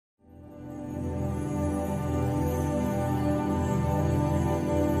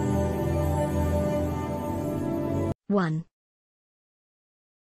1.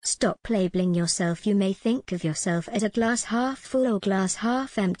 Stop labeling yourself. You may think of yourself as a glass half full or glass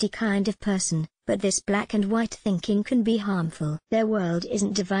half empty kind of person, but this black and white thinking can be harmful. Their world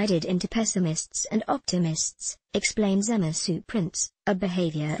isn't divided into pessimists and optimists, explains Emma Sue Prince, a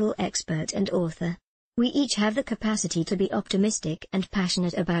behavioral expert and author. We each have the capacity to be optimistic and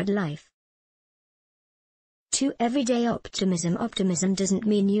passionate about life. 2. Everyday optimism. Optimism doesn't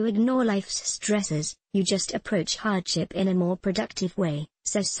mean you ignore life's stresses, you just approach hardship in a more productive way,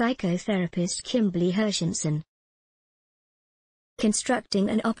 says psychotherapist Kimberly Hershenson. Constructing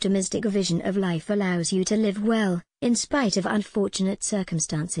an optimistic vision of life allows you to live well, in spite of unfortunate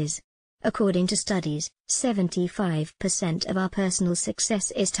circumstances. According to studies, 75% of our personal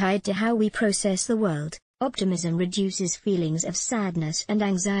success is tied to how we process the world. Optimism reduces feelings of sadness and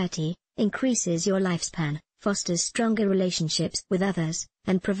anxiety, increases your lifespan, fosters stronger relationships with others,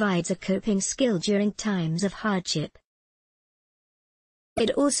 and provides a coping skill during times of hardship.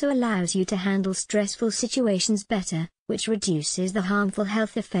 It also allows you to handle stressful situations better, which reduces the harmful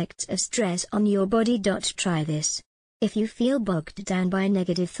health effects of stress on your body. Try this. If you feel bogged down by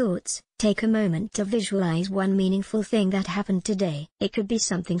negative thoughts, take a moment to visualize one meaningful thing that happened today. It could be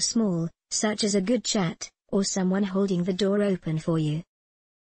something small, such as a good chat, or someone holding the door open for you.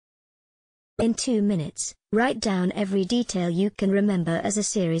 In 2 minutes, write down every detail you can remember as a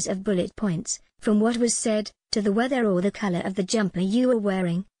series of bullet points, from what was said, to the weather or the color of the jumper you were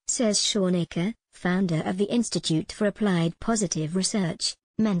wearing, says Sean Aker, founder of the Institute for Applied Positive Research.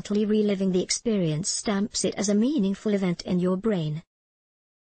 Mentally reliving the experience stamps it as a meaningful event in your brain.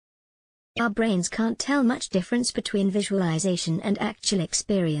 Our brains can't tell much difference between visualization and actual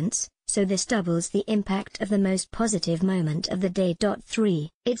experience, so this doubles the impact of the most positive moment of the day. 3.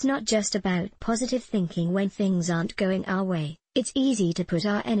 It's not just about positive thinking when things aren't going our way. It's easy to put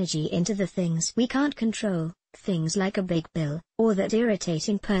our energy into the things we can't control, things like a big bill, or that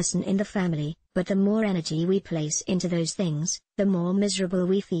irritating person in the family, but the more energy we place into those things, the more miserable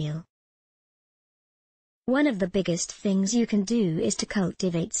we feel. One of the biggest things you can do is to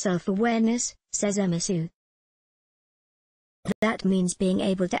cultivate self-awareness, says Emma Sue. That means being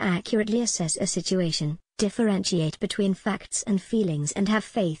able to accurately assess a situation, differentiate between facts and feelings, and have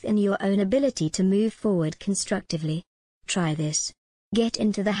faith in your own ability to move forward constructively. Try this. Get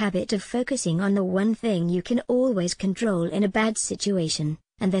into the habit of focusing on the one thing you can always control in a bad situation,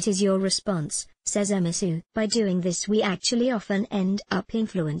 and that is your response, says Emma Sue. By doing this, we actually often end up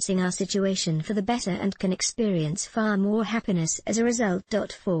influencing our situation for the better and can experience far more happiness as a result.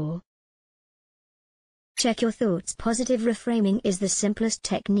 4. Check your thoughts. Positive reframing is the simplest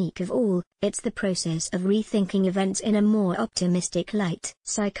technique of all. It's the process of rethinking events in a more optimistic light.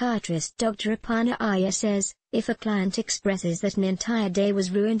 Psychiatrist Dr. Aparna Iyer says, if a client expresses that an entire day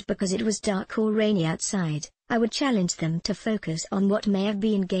was ruined because it was dark or rainy outside, I would challenge them to focus on what may have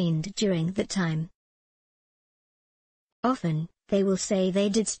been gained during that time. Often, they will say they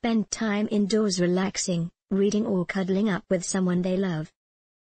did spend time indoors relaxing, reading or cuddling up with someone they love.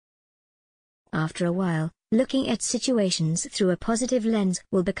 After a while, looking at situations through a positive lens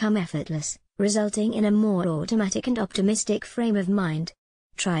will become effortless, resulting in a more automatic and optimistic frame of mind.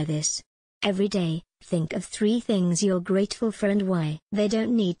 Try this. Every day, think of 3 things you're grateful for and why. They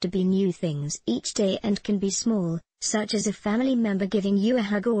don't need to be new things each day and can be small, such as a family member giving you a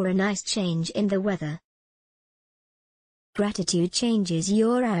hug or a nice change in the weather. Gratitude changes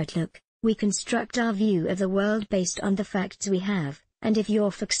your outlook. We construct our view of the world based on the facts we have, and if you're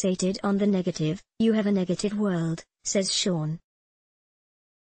fixated on the negative, you have a negative world, says Sean.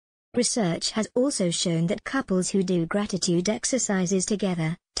 Research has also shown that couples who do gratitude exercises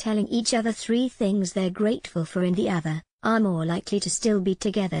together, telling each other 3 things they're grateful for in the other, are more likely to still be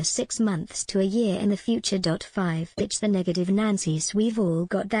together 6 months to a year in the future. 5. Ditch the negative Nancy's. We've all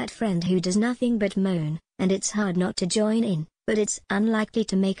got that friend who does nothing but moan, and it's hard not to join in, but it's unlikely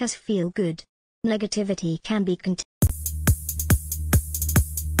to make us feel good. Negativity can be contagious.